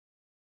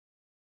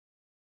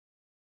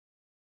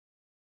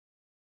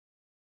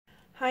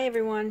Hi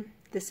everyone,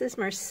 this is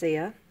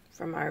Marcia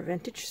from our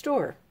vintage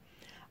store.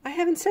 I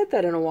haven't said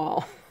that in a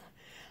while.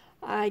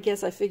 I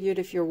guess I figured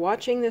if you're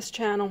watching this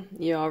channel,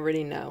 you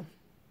already know.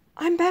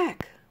 I'm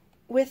back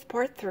with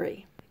part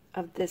 3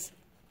 of this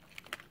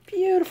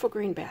beautiful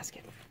green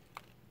basket.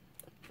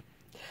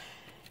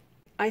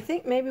 I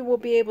think maybe we'll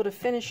be able to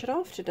finish it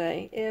off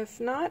today.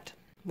 If not,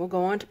 we'll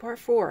go on to part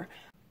 4.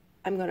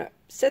 I'm going to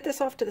set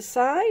this off to the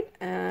side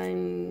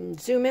and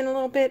zoom in a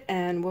little bit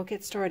and we'll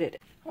get started.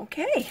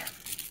 Okay,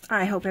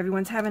 I hope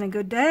everyone's having a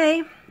good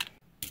day.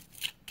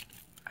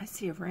 I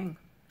see a ring.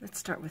 Let's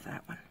start with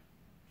that one.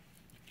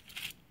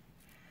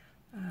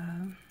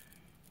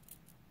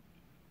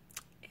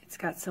 It's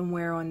got some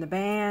wear on the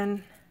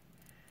band.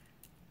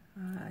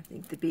 I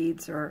think the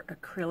beads are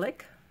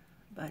acrylic,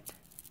 but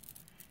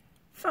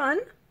fun.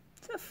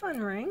 It's a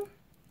fun ring.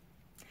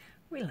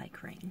 We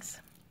like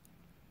rings.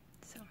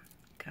 So,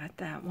 got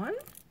that one.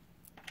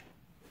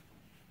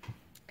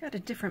 Got a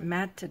different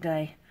mat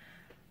today.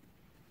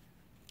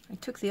 I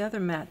took the other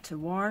mat to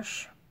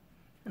wash,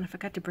 and I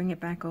forgot to bring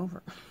it back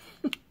over.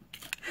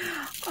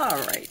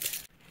 All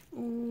right.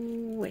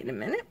 Wait a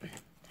minute.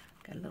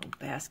 Got a little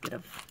basket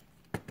of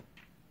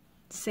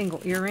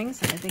single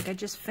earrings, and I think I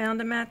just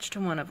found a match to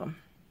one of them.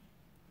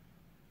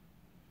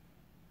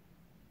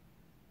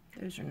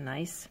 Those are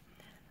nice.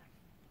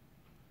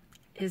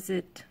 Is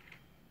it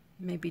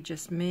maybe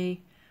just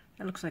me?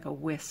 That looks like a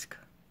whisk.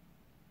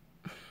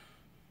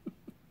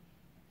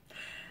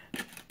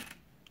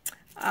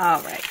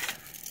 All right.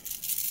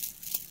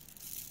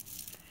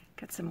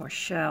 Got some more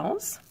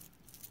shells.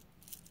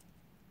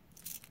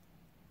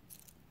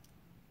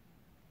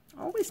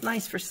 Always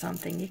nice for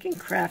something. You can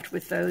craft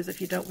with those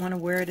if you don't want to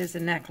wear it as a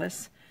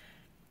necklace.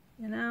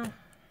 You know,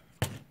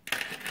 you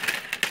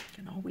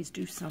can always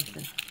do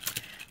something.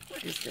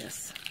 What is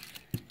this?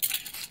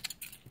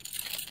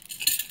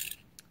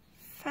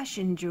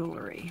 Fashion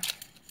jewelry.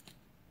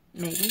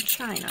 Made in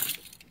China.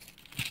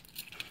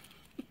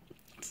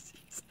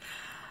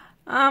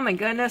 Oh my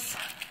goodness.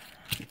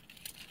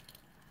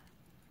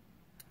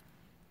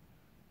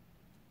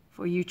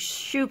 For you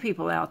shoe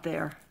people out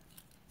there.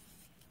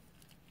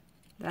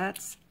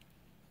 That's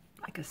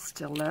like a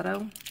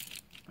stiletto,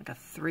 like a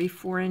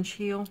 3-4 inch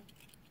heel.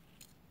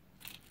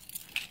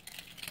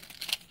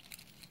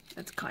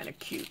 That's kind of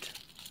cute.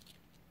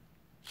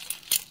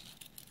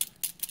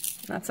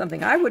 Not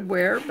something I would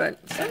wear,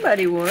 but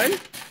somebody would.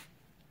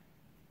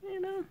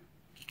 You know,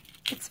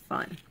 it's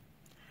fun.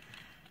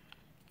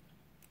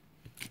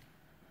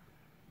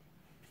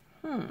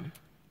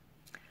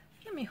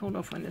 Let me hold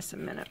off on this a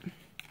minute.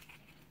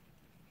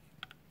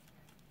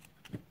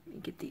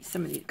 Get these,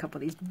 a couple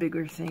of these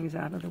bigger things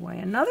out of the way.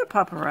 Another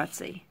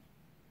paparazzi.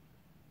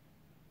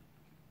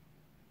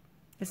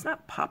 It's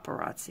not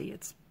paparazzi,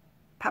 it's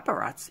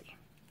paparazzi.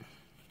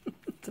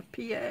 It's a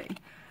PA.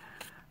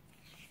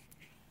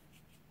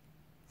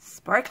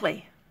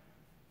 Sparkly.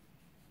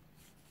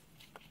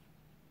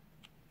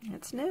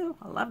 It's new.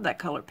 I love that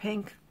color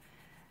pink.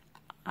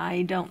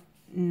 I don't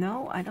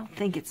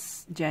think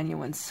it's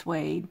genuine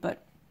suede,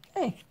 but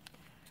hey,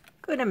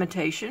 good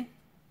imitation.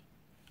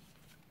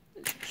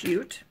 It's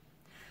cute.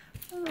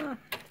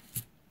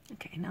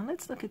 Okay, now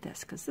let's look at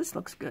this, because this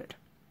looks good.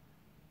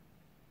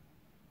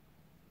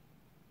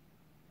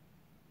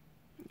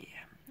 Yeah,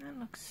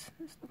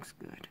 this looks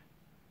good.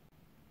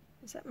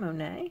 Is that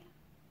Monet?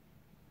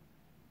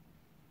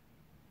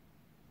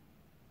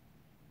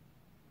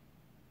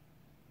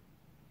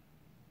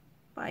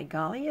 By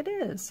golly, it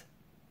is.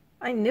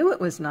 I knew it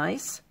was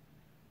nice.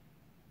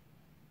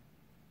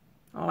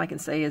 All I can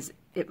say is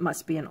it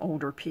must be an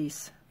older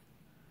piece,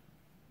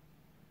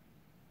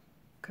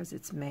 because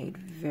it's made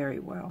very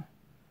well.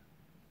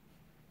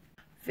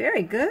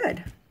 Very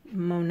good.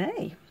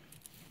 Monet.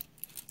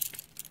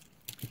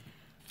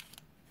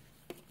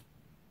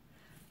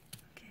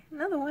 Okay,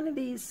 another one of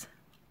these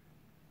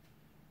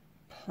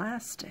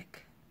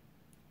plastic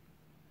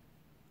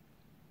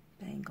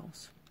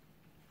bangles.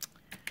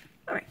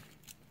 All right.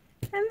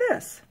 And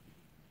this.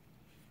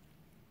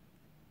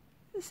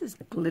 This is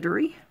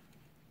glittery.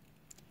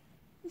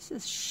 This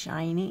is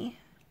shiny.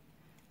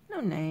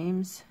 No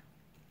names.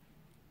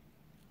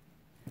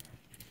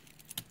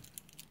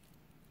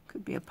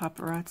 Could be a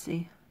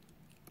paparazzi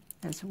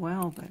as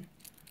well, but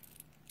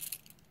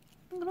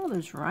look at all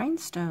those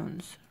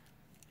rhinestones.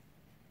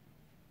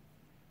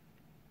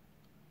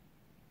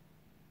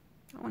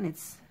 Oh, and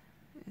is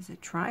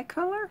it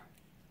tricolor?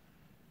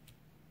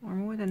 Or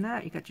more than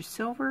that? You got your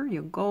silver,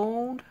 your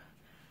gold,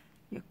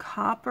 your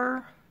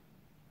copper.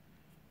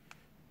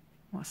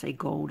 Well, I say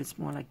gold, it's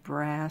more like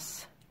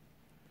brass.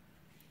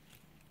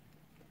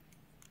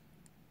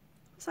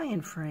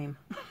 Cyan frame.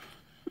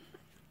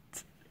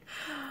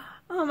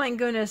 Oh my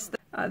goodness.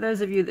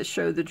 Those of you that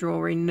show the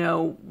jewelry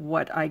know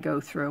what I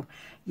go through.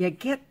 You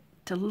get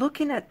to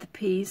looking at the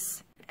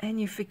piece and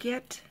you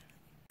forget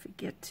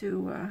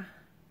to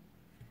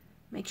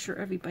make sure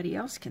everybody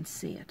else can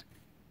see it.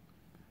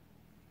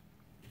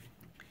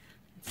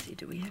 Let's see,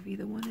 do we have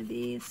either one of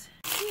these?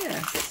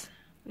 Yes,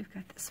 we've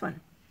got this one.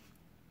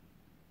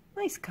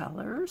 Nice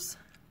colors.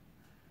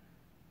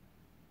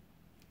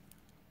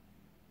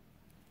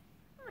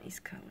 Nice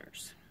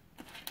colors.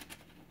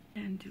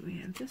 And do we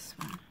have this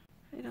one?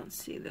 I don't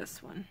see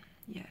this one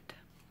yet.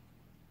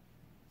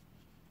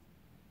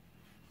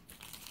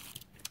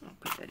 I'll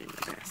put that in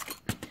the basket.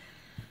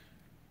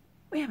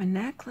 We have a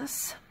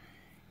necklace,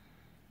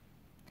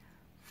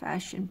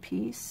 fashion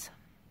piece,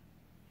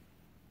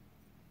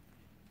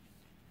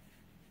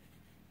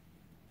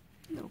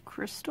 little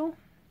crystal.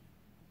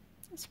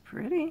 It's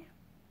pretty.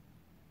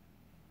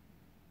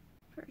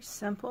 Very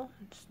simple.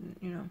 It's,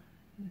 you know,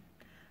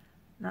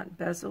 not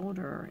bezeled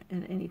or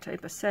in any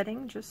type of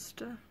setting,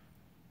 just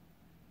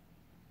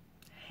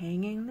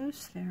hanging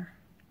loose there.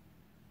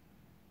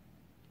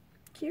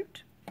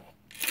 Cute.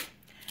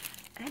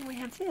 And we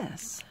have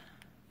this.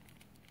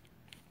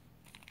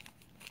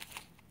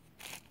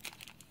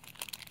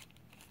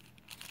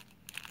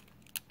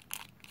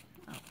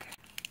 Okay.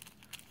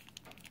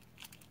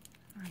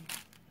 I'm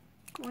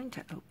going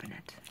to open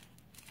it.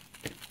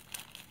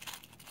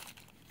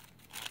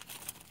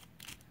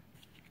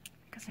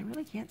 Because I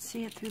really can't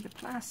see it through the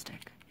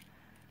plastic.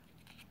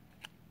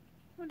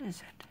 What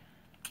is it?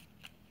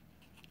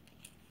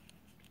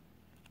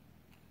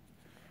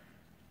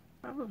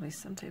 Probably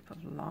some type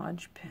of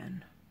Lodge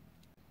pin.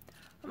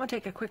 I'm going to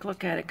take a quick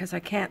look at it because I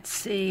can't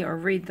see or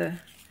read the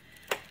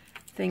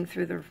thing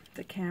through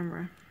the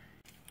camera.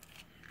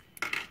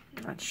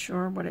 I'm not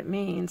sure what it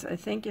means. I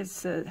think it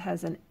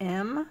has an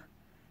M-O-T-M,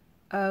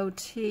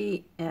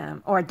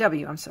 or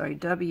W, I'm sorry,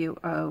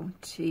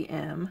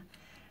 W-O-T-M.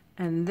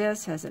 And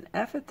this has an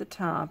F at the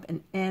top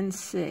and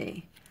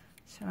N-C.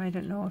 So I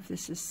don't know if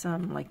this is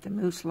some, like the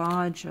Moose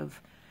Lodge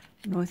of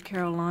North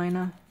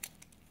Carolina.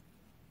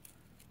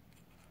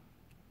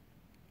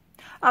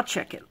 I'll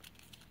check it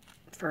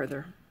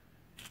further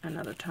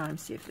another time,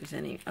 see if there's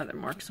any other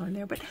marks on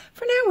there. But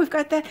for now, we've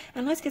got that,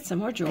 and let's get some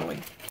more jewelry.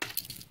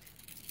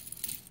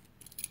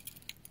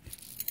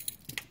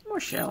 More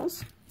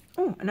shells.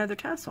 Oh, another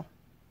tassel.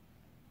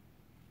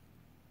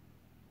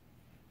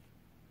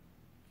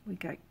 We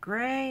got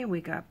gray,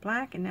 we got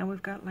black, and now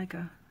we've got like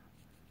a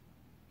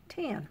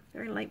tan,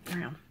 very light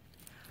brown.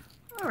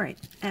 All right,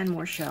 and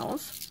more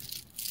shells.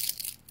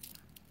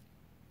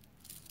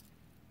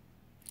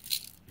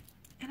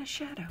 And a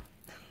shadow.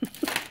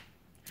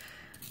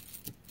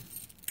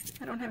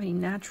 I don't have any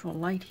natural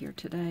light here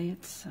today.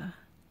 It's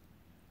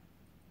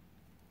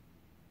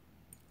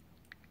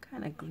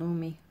kind of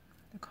gloomy.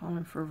 They're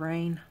calling for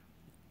rain.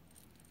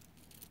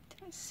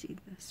 Did I see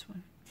this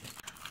one?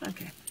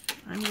 Okay,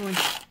 I'm going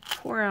to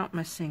pour out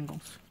my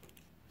singles.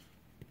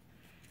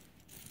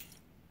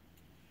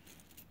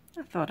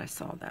 I thought I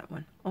saw that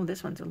one. Oh,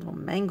 this one's a little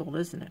mangled,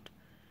 isn't it?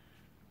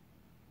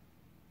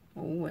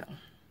 Oh, well.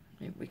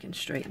 Maybe we can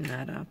straighten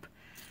that up.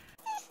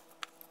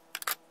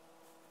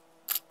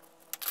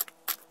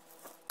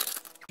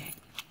 Okay.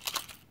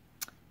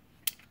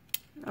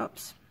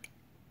 Oops.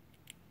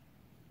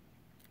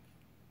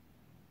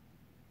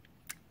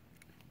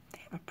 They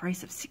have a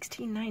price of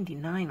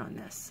 $16.99 on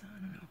this. I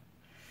don't know.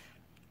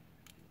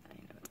 I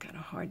know it's kind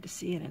of hard to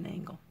see at an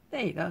angle.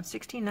 There you go,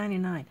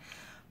 $16.99.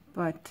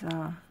 But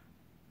I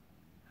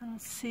don't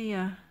see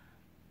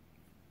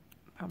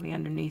probably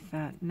underneath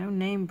that, no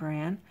name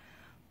brand.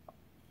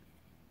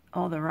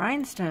 All the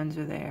rhinestones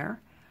are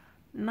there.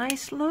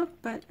 Nice look,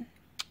 but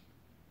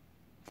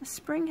the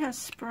spring has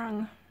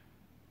sprung.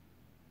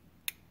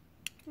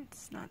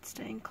 It's not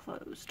staying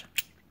closed.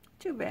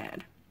 Too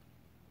bad.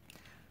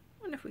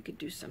 Wonder if we could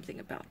do something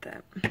about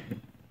that.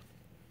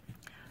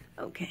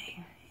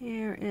 Okay,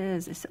 here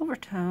is a silver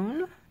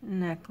tone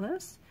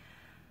necklace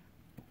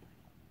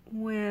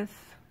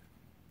with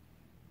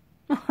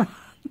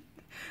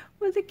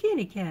with a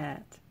kitty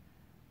cat.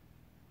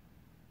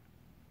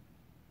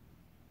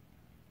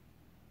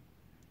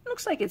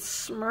 Looks like it's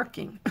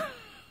smirking.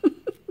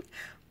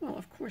 Well,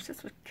 of course,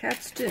 that's what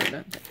cats do,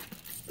 don't they?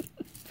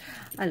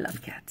 I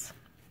love cats.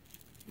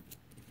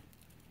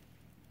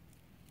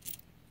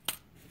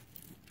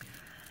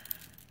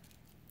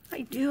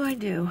 I do, I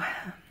do.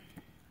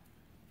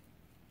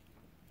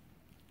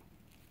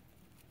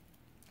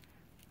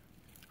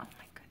 Oh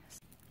my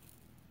goodness.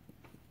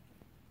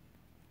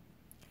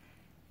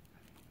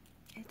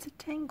 It's a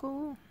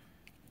tangle.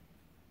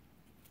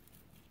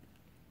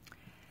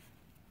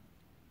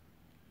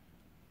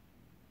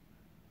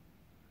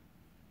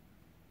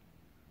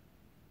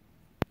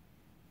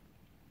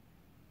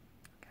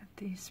 Got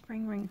the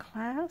spring ring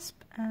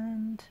clasp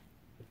and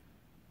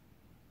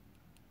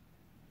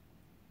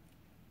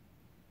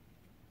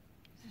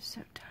they're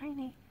so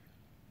tiny.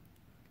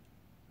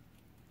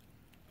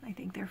 I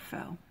think they're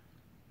faux.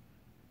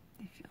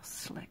 They feel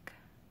slick.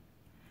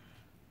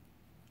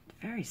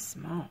 Very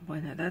small. Boy,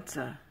 now that's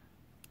a...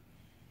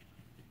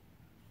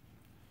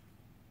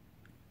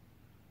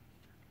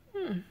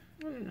 I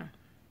don't know.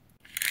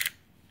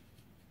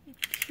 I'm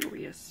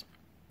curious.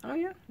 Oh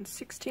yeah, it's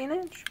 16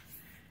 inch.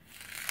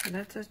 So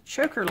that's a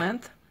choker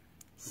length.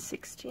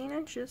 16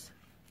 inches.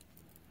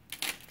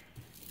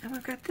 And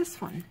we've got this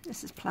one.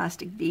 This is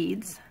plastic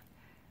beads.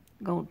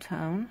 Gold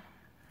tone.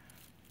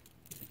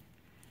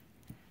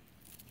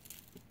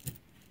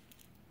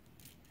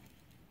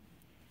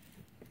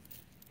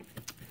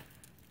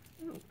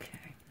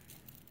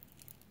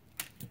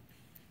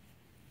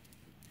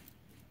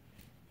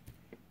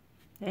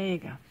 There you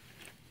go.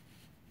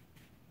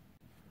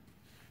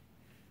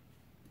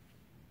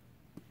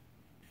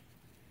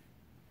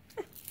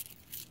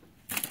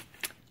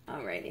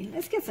 Alrighty,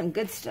 let's get some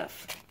good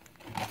stuff.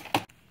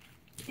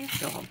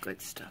 It's all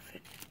good stuff.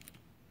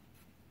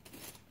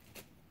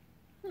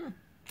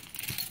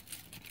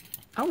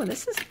 Oh,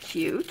 this is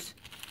cute.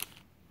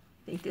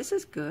 I think this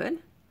is good.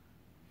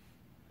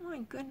 Oh my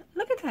goodness,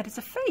 look at that, it's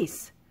a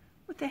face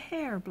with the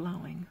hair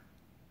blowing.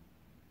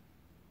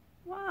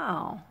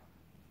 Wow.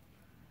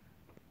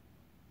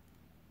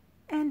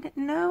 And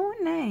no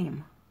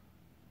name.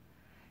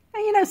 Now,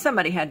 you know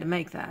somebody had to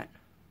make that.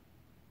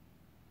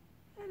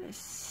 That is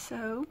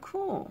so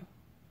cool.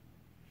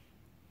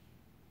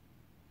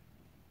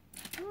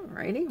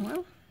 Alrighty,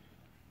 well.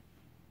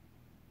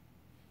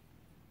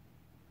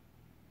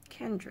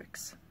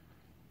 Kendricks.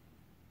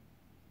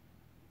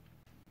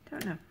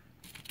 Don't know.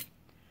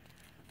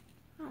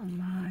 Oh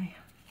my.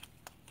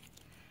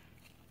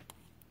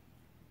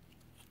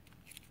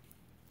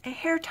 A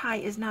hair tie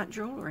is not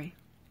jewelry.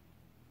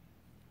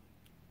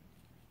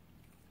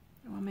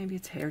 Well, maybe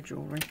it's hair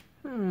jewelry.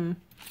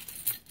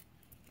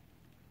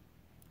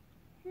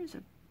 Here's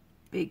a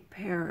big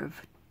pair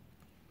of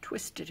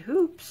twisted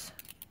hoops.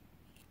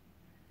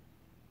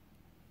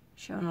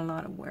 Showing a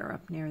lot of wear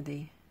up near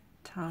the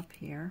top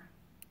here.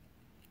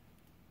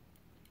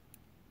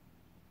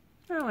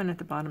 Oh, and at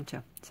the bottom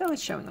too. So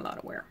it's showing a lot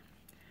of wear.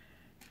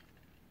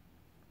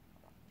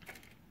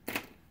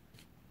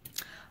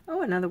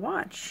 Oh, another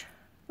watch.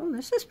 Oh,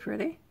 this is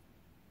pretty.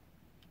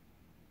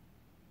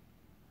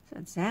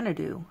 It's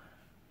Xanadu.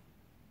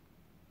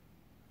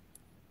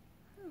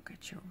 Look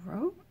at your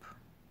rope.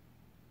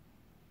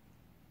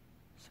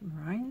 Some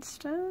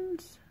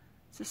rhinestones.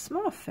 It's a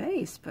small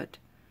face, but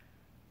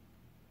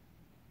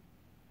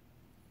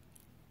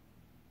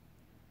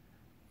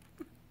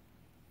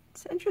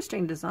it's an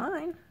interesting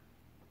design.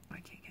 I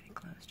can't get it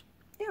closed.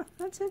 Yeah,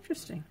 that's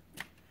interesting.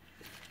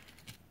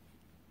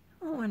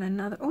 Oh, and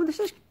another. Oh, this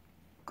is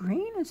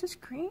green. Is this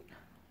green?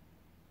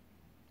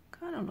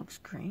 Kind of looks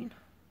green.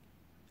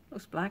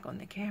 Looks black on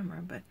the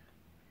camera, but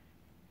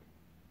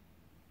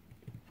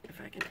if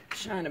I can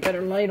shine a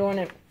better light on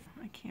it,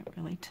 I can't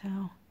really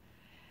tell.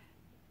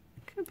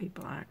 Could be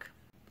black.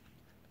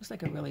 Looks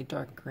like a really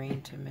dark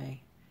green to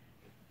me.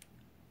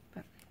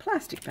 But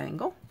plastic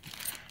bangle.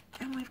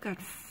 And we've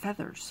got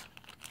feathers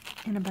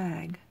in a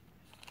bag.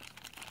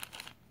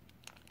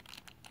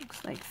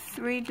 Looks like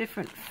 3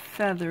 different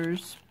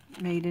feathers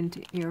made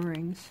into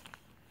earrings.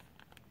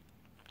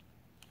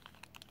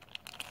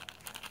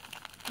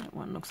 That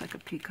one looks like a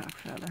peacock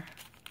feather.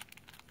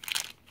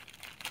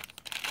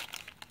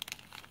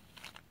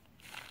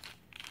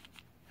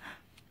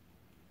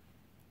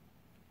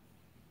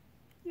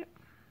 Yep.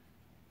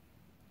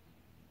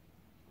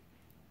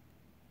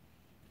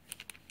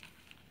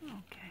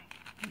 Okay,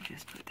 we'll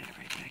just put that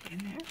right back in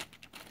there.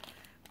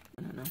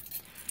 No.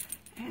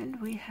 And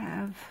we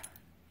have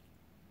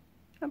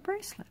a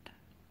bracelet.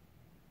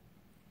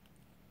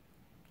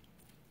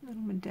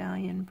 Little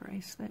medallion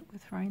bracelet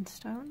with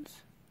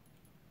rhinestones.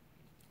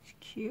 It's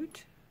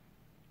cute.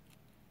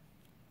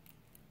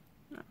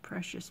 Not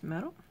precious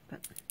metal,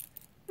 but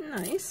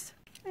nice.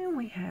 And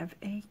we have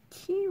a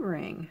key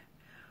ring.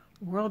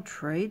 World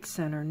Trade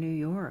Center, New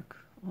York.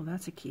 Well,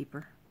 that's a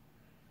keeper.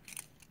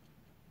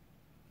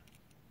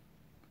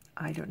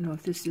 I don't know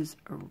if this is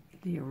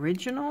the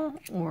original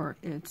or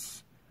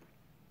it's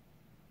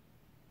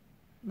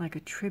like a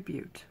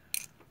tribute.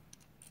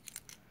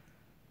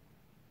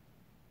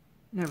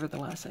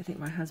 Nevertheless, I think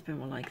my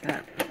husband will like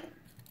that.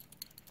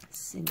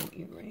 Single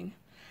earring.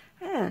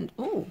 And,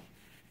 oh,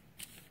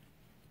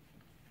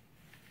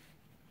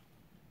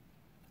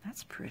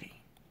 that's pretty.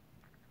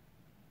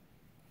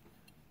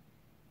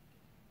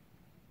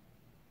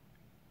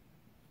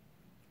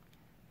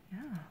 Yeah,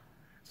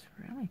 it's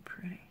really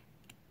pretty.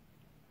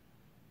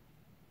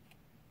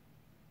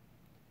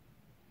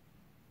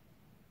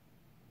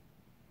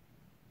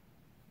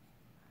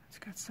 It's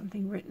got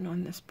something written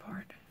on this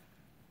part.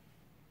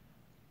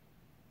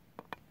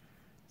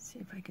 See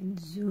if I can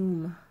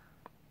zoom.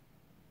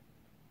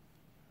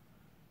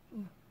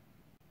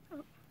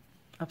 Oh,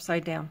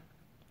 upside down.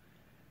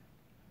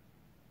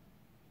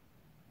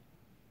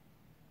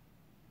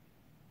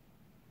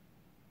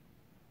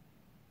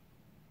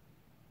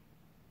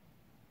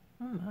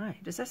 Oh my,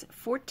 does that say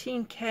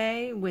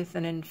 14K with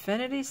an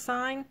infinity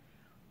sign?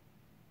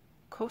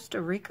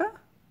 Costa Rica?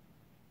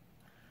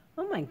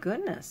 Oh my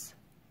goodness.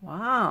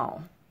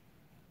 Wow.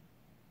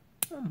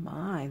 Oh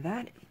my,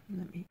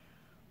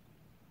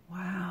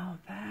 wow,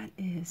 that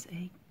is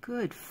a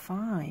good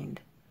find.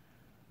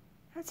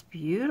 That's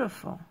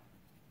beautiful.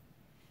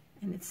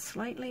 And it's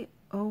slightly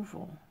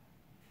oval.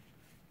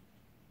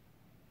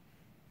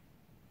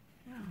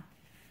 Yeah.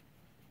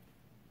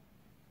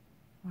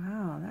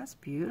 Wow, that's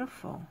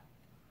beautiful.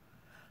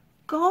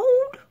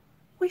 Gold?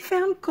 We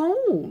found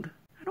gold.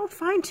 I don't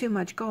find too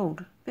much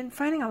gold. Been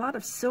finding a lot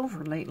of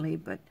silver lately,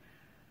 but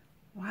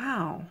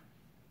wow.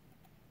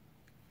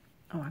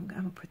 Oh, I'm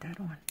going to put that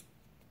on.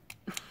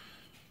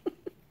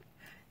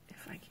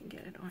 If I can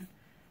get it on.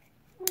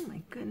 Oh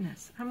my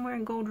goodness. I'm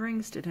wearing gold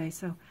rings today,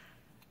 so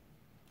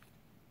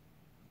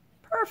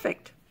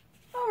perfect.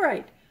 All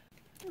right.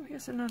 Oh,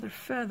 here's another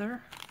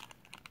feather.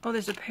 Oh,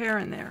 there's a pair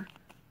in there.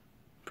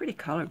 Pretty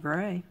color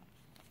gray.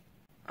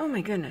 Oh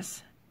my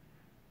goodness.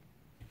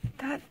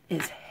 That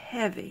is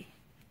heavy.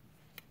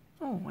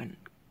 Oh, and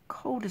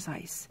cold as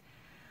ice.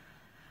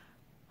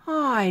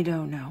 Oh, I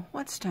don't know.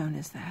 What stone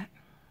is that?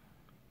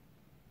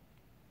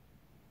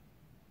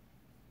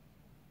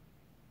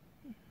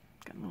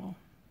 Got a little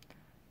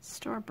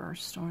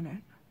starburst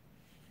on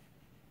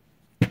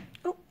it.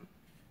 Oh,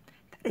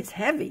 that is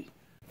heavy.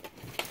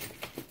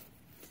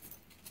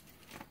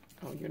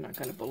 Oh, you're not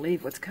going to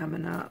believe what's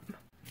coming up.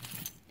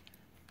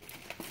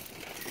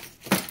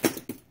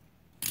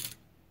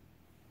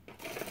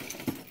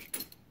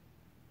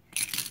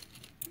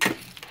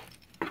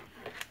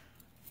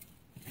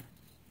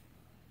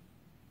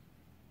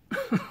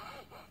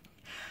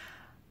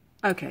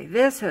 Okay,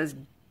 this has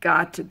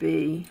got to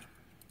be,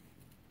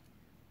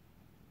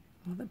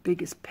 well, the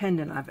biggest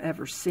pendant I've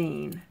ever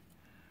seen.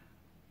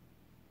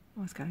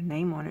 Oh, it's got a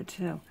name on it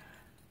too.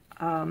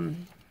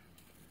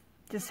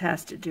 This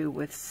has to do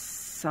with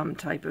some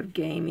type of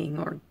gaming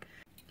or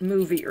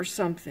movie or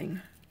something.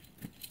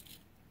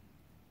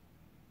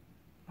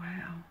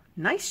 Wow,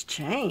 nice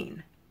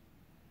chain.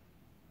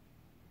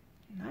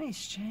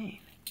 Nice chain.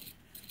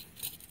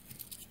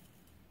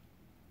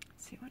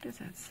 Let's see, what does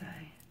that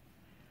say?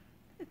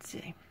 Let's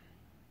see.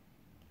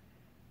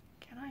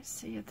 Can I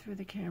see it through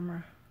the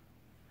camera?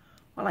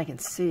 Well, I can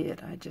see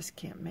it. I just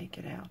can't make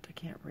it out. I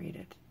can't read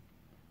it.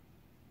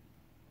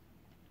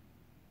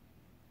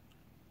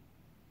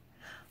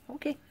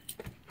 Okay.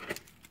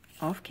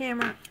 Off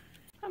camera.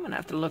 I'm going to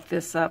have to look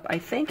this up. I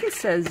think it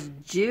says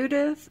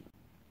Judith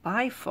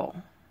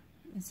Bifel.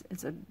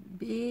 It's a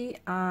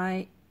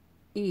B-I-E-F.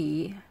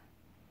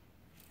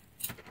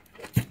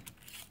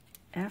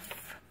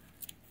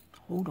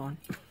 Hold on.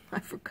 I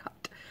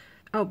forgot.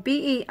 Oh,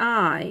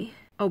 B-E-I.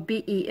 Oh,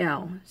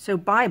 B-E-L. So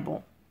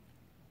Bible.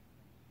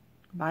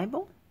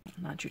 Bible?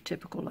 Not your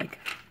typical, like,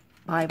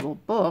 Bible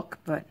book,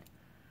 but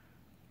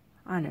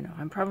I don't know.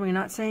 I'm probably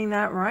not saying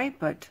that right,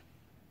 but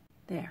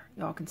there.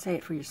 Y'all can say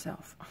it for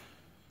yourself.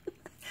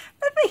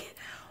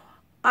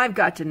 I've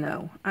got to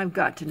know. I've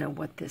got to know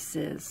what this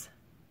is.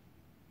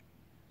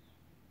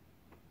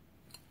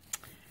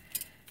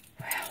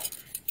 Well,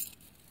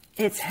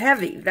 it's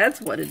heavy.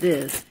 That's what it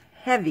is.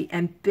 Heavy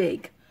and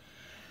big.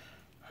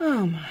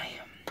 Oh my.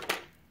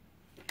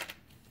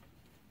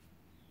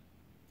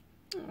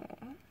 Oh.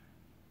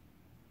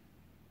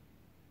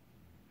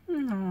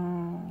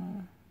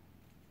 No.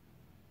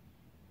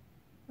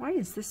 Why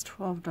is this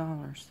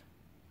 $12?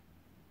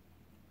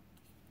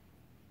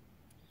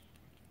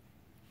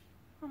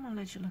 I'm gonna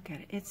let you look at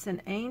it. It's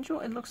an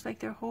angel. It looks like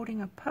they're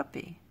holding a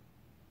puppy.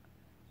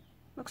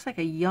 Looks like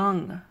a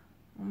young,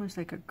 almost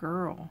like a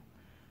girl,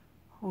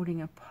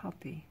 holding a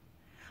puppy.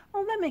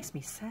 Oh, that makes me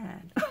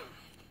sad.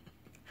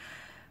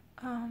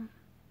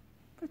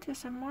 But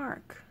there's a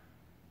mark.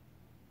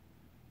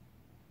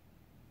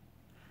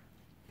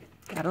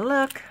 Gotta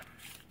look.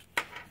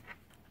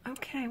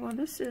 Okay, well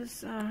this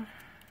is,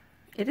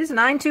 it is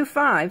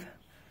 925.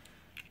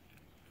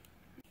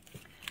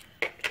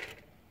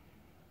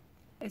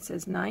 It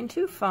says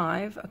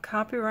 925, a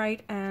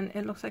copyright, and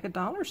it looks like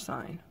a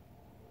 $sign.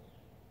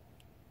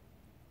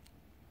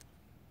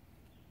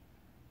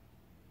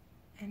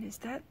 And is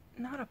that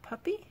not a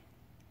puppy?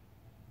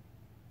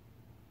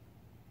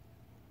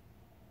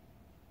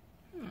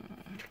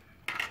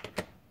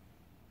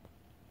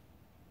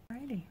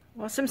 Alrighty.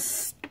 Well, some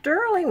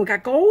sterling. We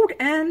got gold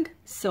and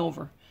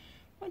silver.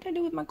 What did I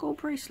do with my gold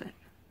bracelet?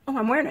 Oh,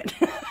 I'm wearing it.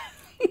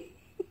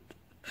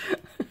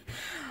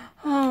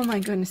 Oh my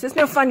goodness. It's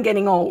no fun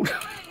getting old.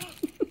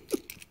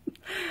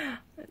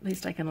 At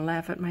least I can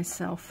laugh at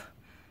myself.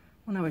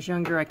 When I was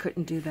younger, I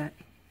couldn't do that.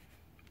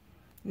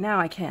 Now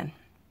I can.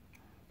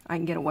 I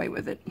can get away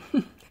with it.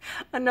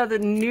 Another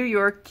New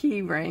York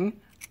key ring.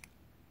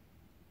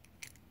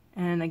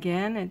 And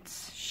again,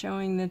 it's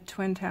showing the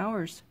Twin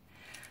Towers.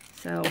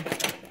 So,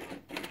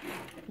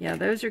 yeah,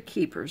 those are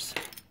keepers.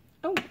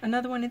 Oh,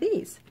 another one of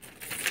these.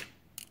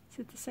 Is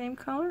it the same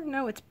color?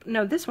 No,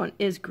 this one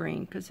is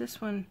green because this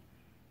one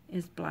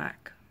is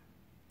black.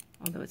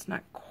 Although it's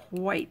not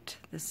quite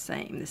the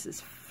same. This is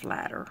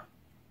flatter.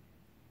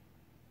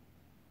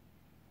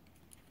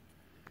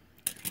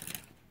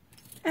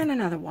 And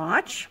another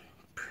watch.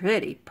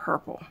 Pretty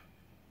purple.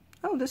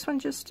 Oh, this one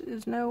just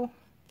is no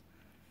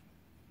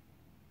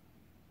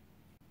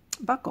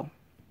buckle.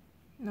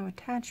 No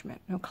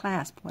attachment. No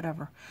clasp,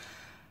 whatever.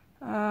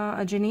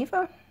 A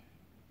Geneva.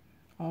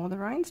 All the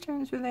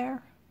rhinestones are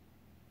there.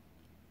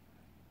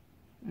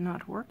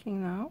 Not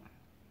working, though.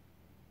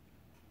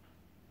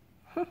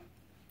 Huh.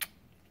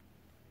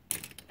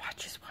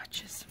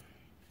 Watches.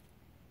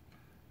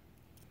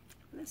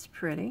 That's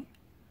pretty.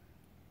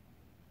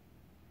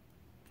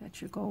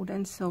 That's your gold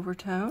and silver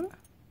tone.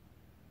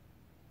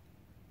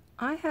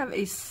 I have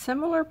a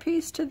similar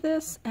piece to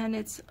this, and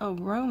it's a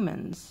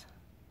Romans.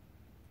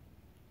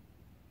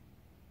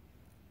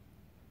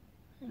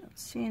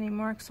 see any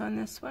marks on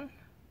this one.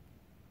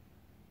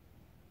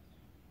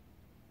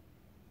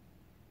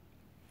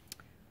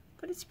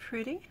 But it's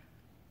pretty.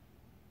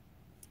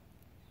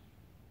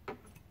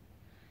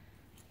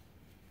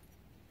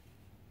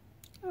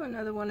 Oh,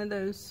 another one of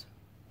those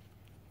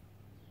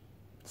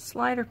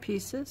slider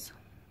pieces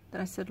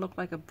that I said looked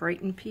like a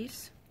Brighton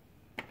piece.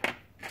 Oh,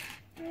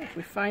 if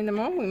we find them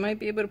all, we might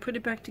be able to put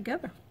it back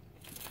together.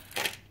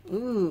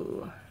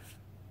 Ooh. I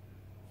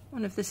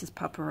wonder if this is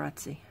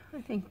paparazzi.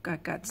 I think I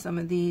got some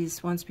of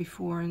these once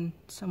before and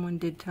someone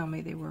did tell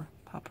me they were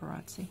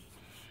paparazzi.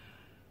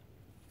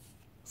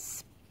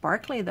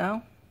 Sparkly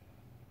though.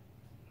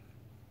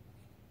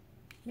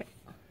 Yep.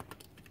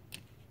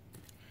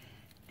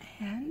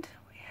 And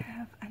we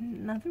have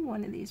another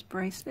one of these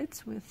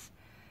bracelets with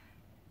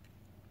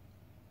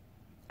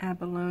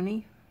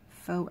abalone,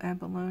 faux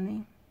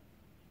abalone.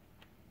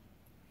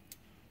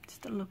 It's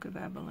the look of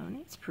abalone.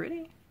 It's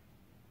pretty.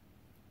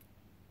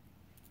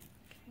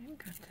 Okay,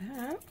 got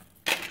that.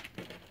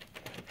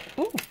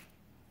 Oh,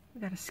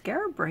 we got a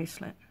scarab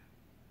bracelet.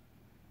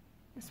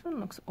 This one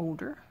looks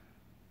older.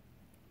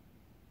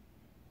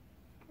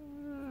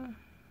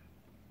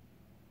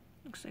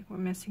 Looks like we're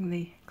missing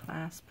the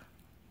clasp.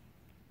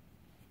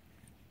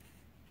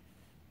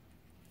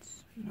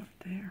 It's not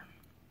there.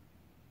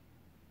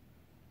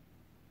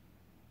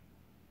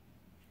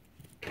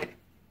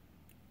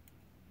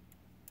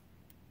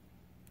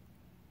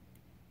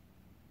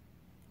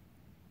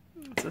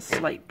 It's a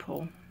slight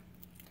pull.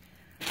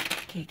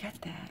 Okay, got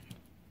that.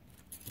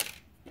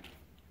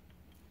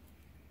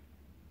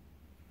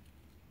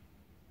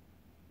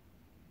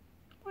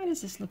 Why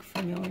does this look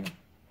familiar?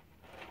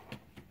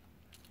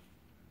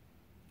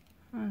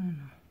 I don't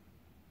know.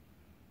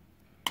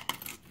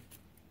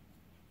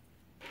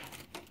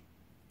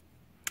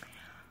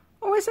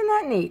 Oh, isn't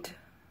that neat?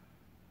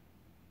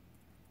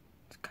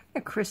 It's kind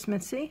of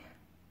Christmassy.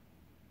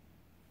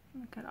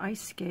 Got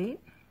ice skate.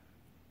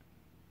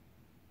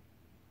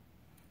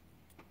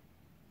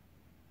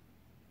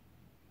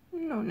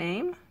 No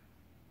name.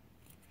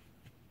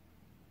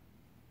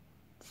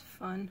 It's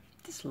fun.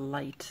 This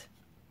light.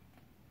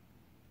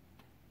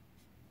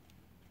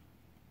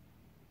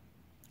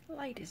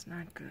 Light is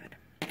not good.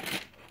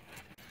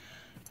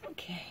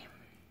 Okay.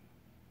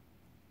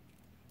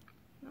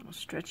 Little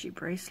stretchy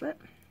bracelet.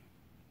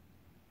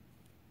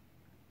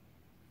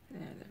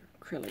 They're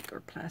acrylic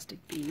or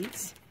plastic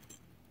beads.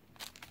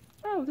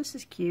 Oh, this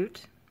is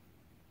cute.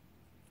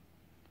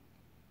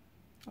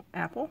 Oh,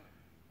 apple.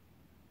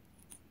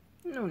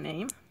 No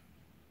name.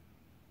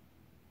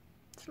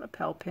 It's a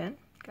lapel pin.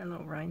 Got a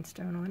little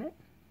rhinestone on it.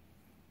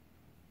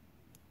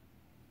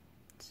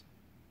 It's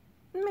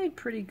made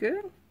pretty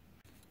good.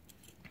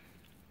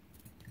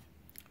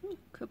 Ooh,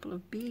 a couple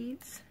of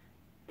beads.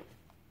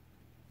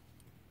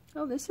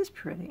 Oh, this is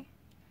pretty.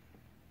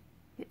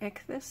 The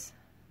ichthys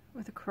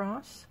with a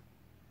cross.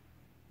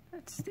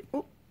 That's the,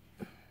 oh,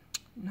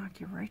 knock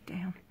you right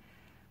down.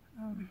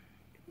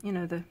 You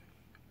know, the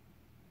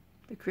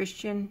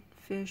Christian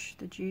fish,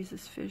 the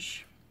Jesus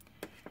fish.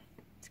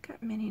 It's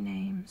got many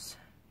names.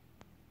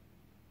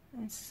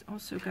 It's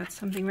also got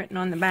something written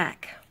on the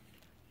back.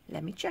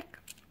 Let me check.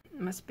 It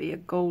must be a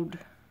gold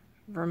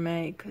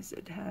vermeil because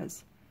it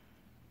has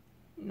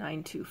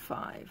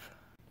 925.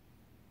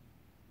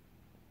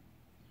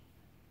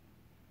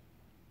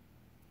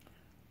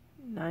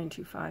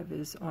 .925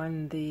 is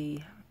on the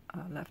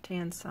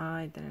left-hand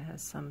side. Then it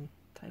has some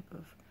type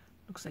of,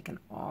 looks like an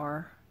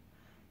R.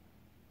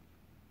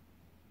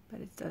 But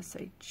it does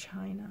say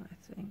China,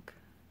 I think.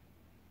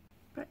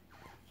 But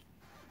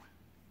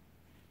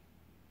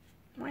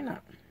why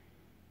not?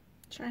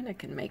 China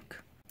can make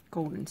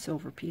gold and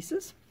silver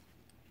pieces.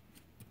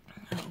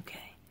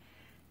 Okay.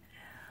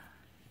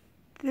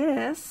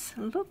 This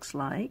looks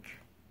like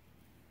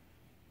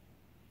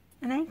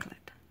an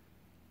anklet.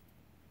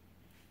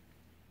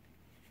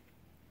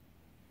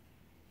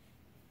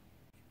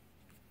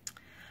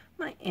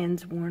 My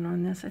end's worn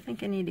on this. I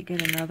think I need to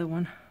get another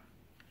one.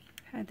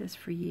 I've had this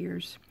for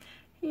years.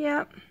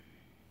 Yep.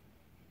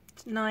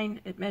 It's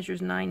 9, it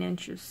measures 9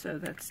 inches, so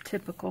that's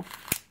typical.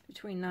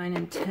 Between 9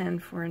 and 10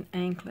 for an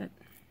anklet.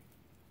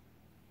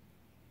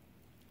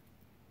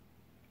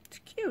 It's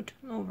cute.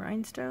 Little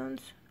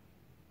rhinestones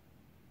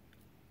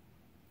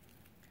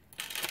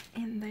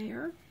in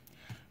there.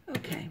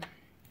 Okay.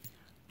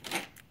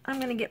 I'm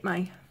going to get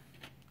my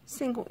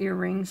single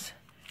earrings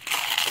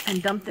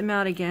and dump them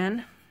out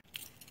again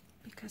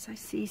because I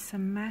see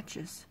some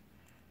matches.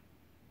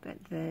 But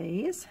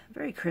these,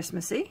 very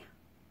Christmassy.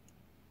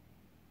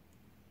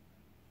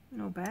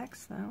 No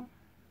backs though.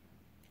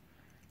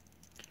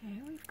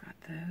 Okay, we've got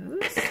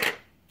those.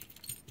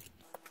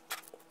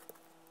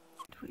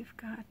 We've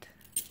got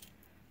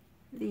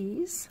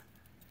these.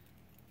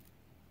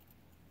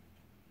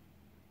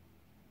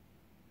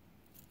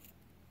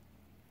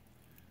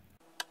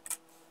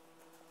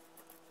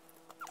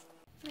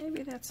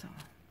 Maybe that's all.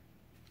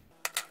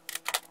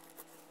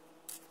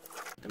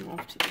 Put them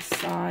off to the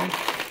side.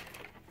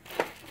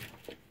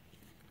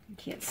 You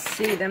can't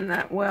see them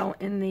that well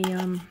in the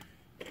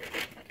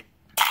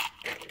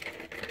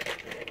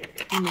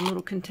in the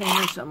little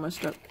containers, so I'm going to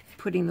start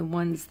putting the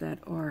ones that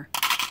are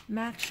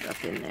matched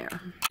up in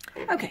there.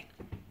 Okay.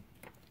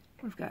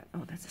 We've got,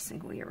 oh, that's a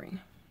single earring.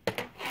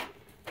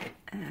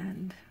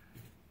 And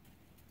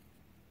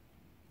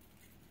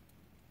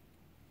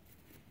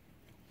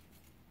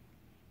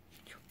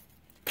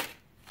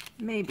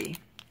maybe.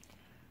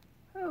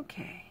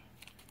 Okay.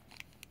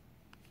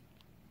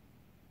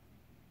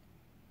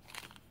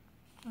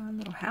 A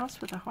little house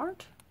with a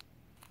heart.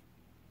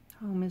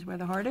 Home is where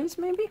the heart is,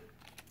 maybe?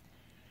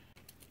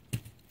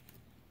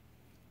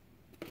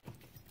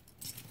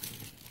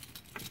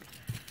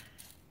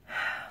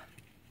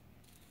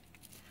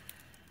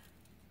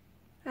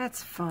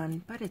 That's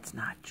fun, but it's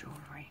not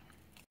jewelry.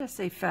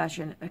 Just a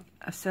fashion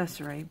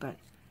accessory, but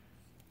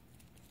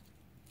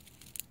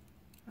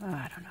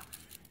I don't know.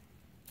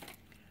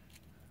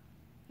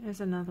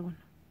 There's another one,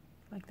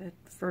 like that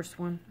first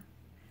one.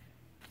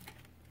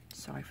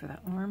 Sorry for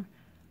that arm.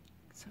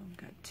 So we've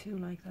got two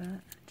like that,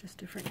 just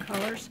different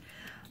colors.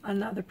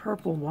 Another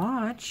purple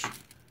watch.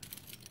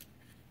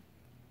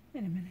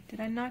 Wait a minute, did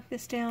I knock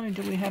this down, or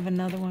do we have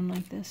another one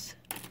like this?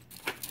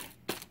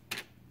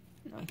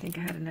 No, I think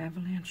I had an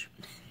avalanche.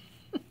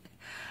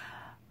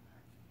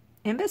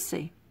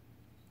 Embassy,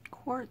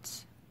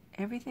 quartz,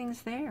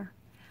 everything's there.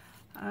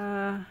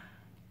 I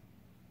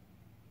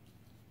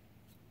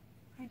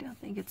don't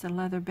think it's a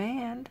leather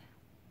band.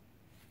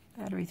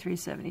 Battery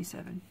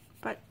 377,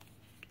 but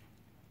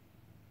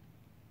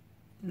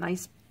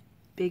nice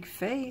big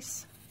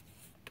face.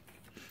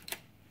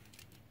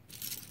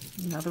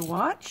 Another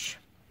watch.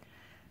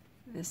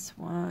 This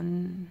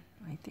one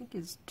I think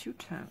is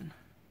two-tone,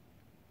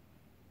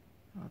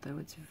 although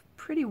it's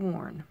pretty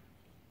worn.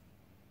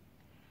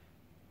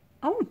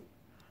 Oh,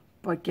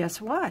 but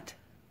guess what?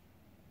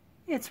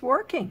 It's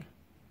working.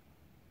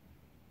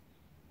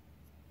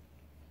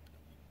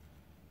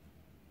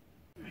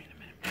 Wait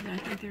a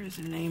minute. I think there is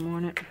a name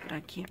on it, but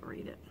I can't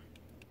read it.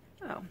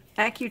 Oh,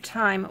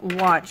 AccuTime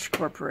Watch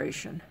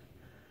Corporation.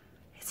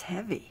 It's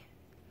heavy,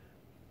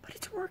 but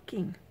it's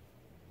working.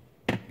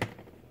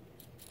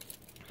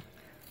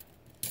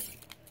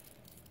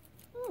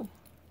 Ooh.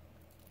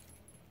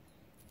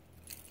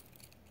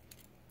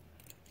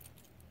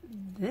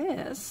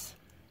 This,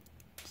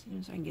 as soon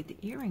as I can get the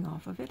earring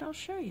off of it, I'll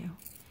show you.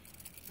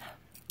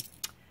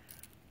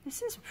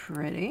 This is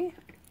pretty.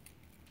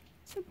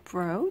 It's a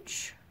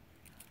brooch.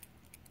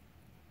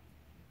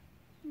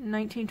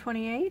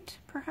 1928,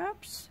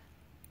 perhaps?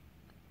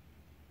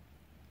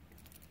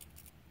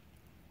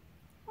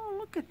 Oh,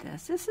 look at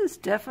this. This is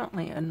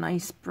definitely a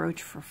nice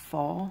brooch for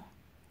fall.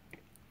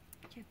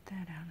 Get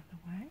that out of the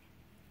way.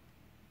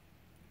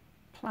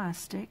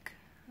 Plastic.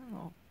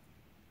 Little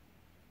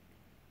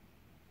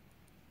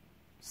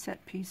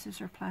set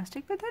pieces are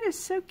plastic, but that is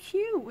so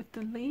cute with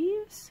the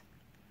leaves.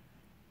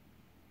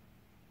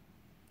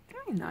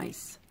 Very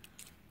nice.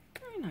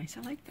 Very nice.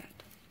 I like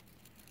that.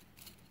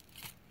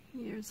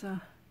 Here's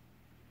a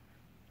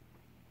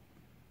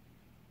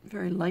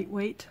very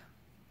lightweight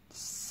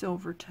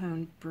silver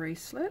toned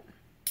bracelet.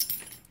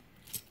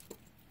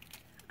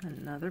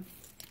 Another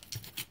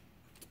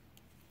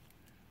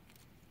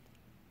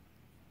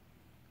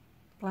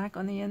black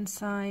on the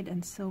inside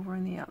and silver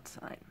on the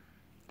outside.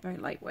 Very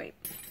lightweight.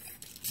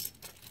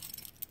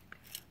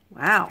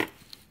 Wow.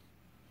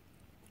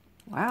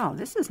 Wow,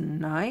 this is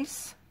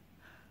nice.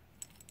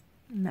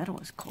 Metal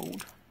is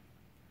cold.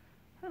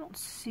 I don't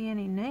see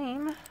any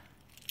name.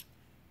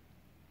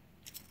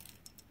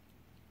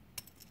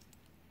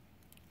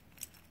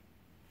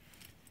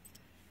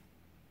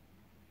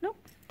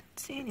 Nope, don't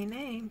see any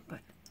name, but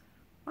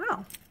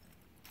wow.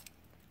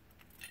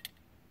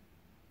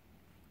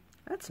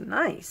 That's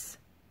nice.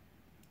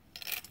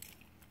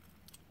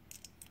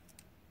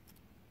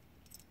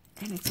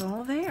 And it's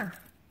all there.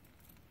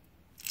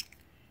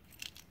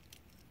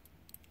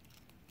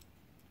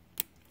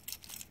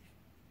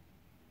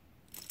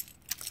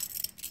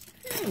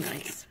 Very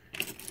nice.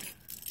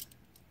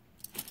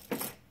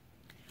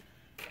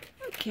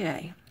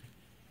 Okay.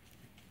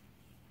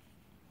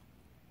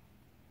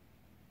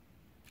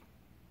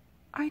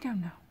 I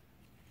don't know.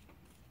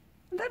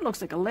 That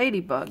looks like a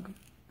ladybug,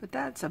 but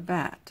that's a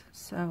bat.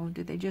 So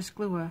did they just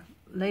glue a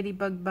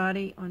ladybug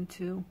body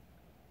onto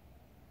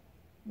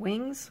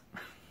wings?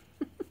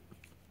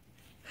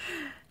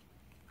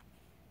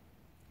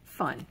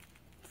 Fun.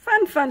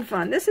 Fun, fun,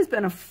 fun. This has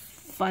been a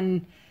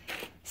fun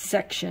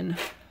section.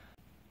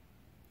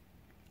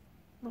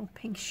 Little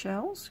pink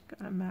shells,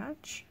 gotta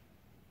match.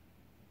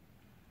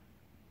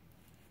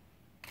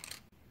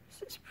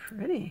 This is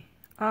pretty.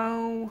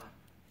 Oh,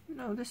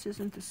 no, this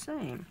isn't the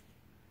same.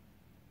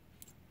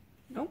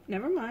 Nope,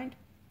 never mind.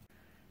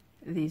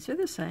 These are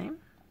the same.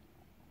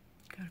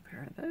 Got a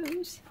pair of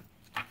those.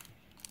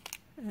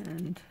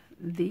 And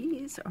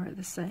these are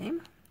the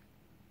same.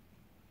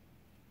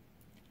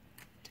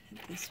 And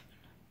this one.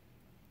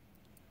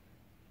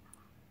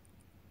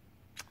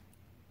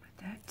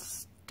 But that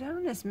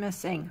stone is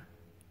missing.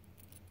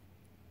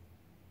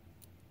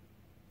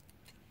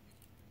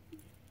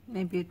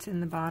 Maybe it's in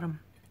the bottom.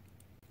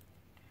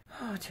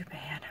 Oh, too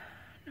bad.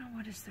 Now,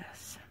 what is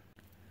this?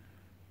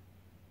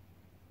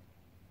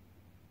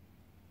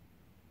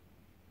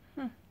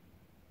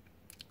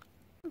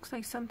 Looks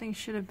like something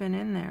should have been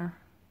in there.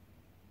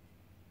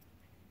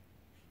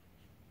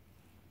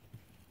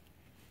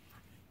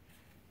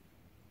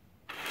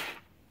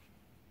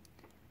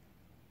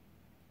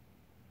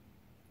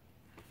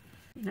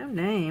 No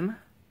name.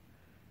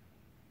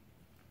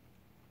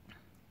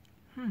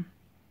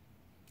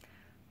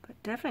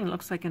 But definitely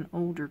looks like an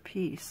older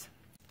piece.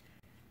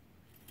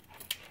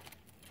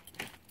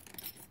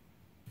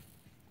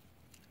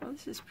 Oh,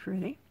 this is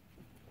pretty.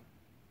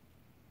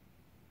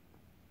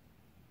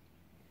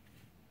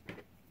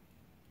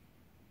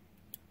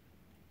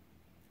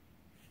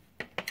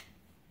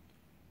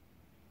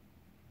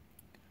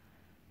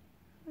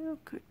 Well,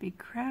 could be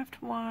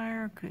craft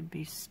wire, could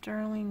be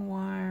sterling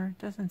wire.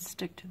 Doesn't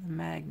stick to the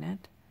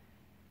magnet.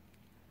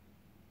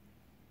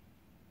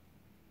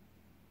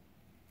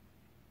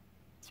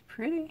 It's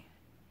pretty.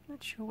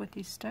 Not sure what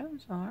these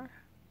stones are.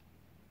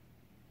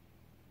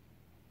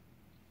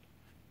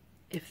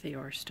 If they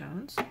are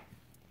stones.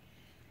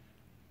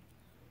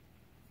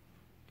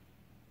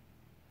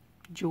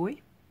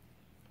 Joy.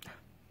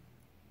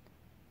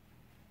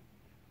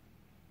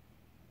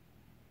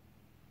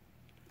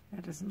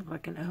 That doesn't look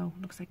like an O.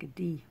 It looks like a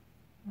D.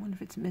 I wonder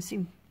if it's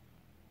missing.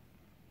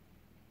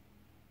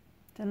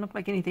 Doesn't look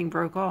like anything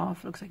broke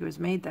off. Looks like it was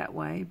made that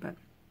way, but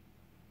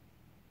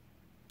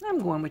I'm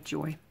going with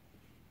joy.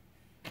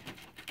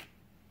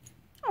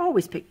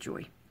 Always pick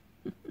joy.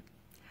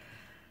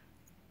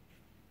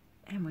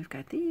 And we've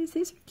got these.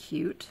 These are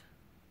cute.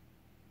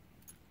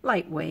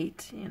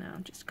 Lightweight, you know,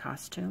 just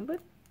costume,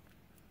 but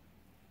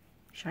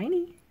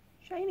shiny.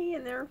 Shiny,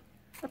 and they're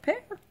a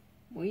pair.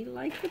 We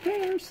like the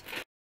pairs.